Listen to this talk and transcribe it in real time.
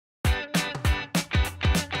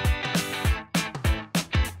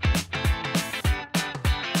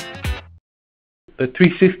the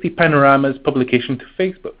 360 Panoramas publication to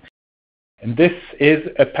Facebook. And this is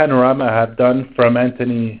a panorama I have done from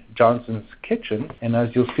Anthony Johnson's kitchen. And as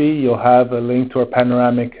you'll see, you'll have a link to our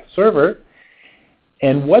panoramic server.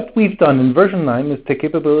 And what we've done in version 9 is the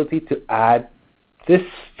capability to add this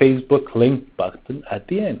Facebook link button at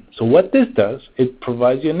the end. So what this does, it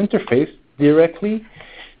provides you an interface directly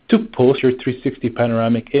to post your 360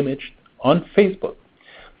 panoramic image on Facebook.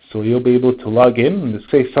 So you'll be able to log in and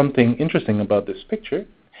say something interesting about this picture,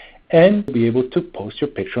 and be able to post your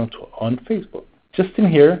picture on Facebook. Just in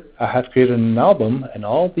here, I have created an album, and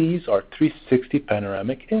all these are 360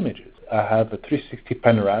 panoramic images. I have a 360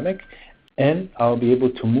 panoramic, and I'll be able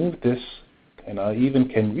to move this, and I even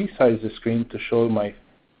can resize the screen to show my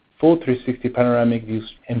full 360 panoramic views.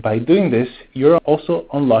 And by doing this, you're also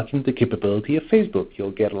unlocking the capability of Facebook.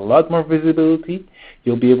 You'll get a lot more visibility.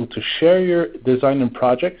 You'll be able to share your design and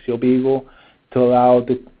projects. You'll be able to allow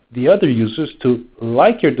the other users to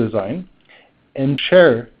like your design and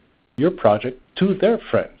share your project to their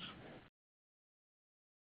friends.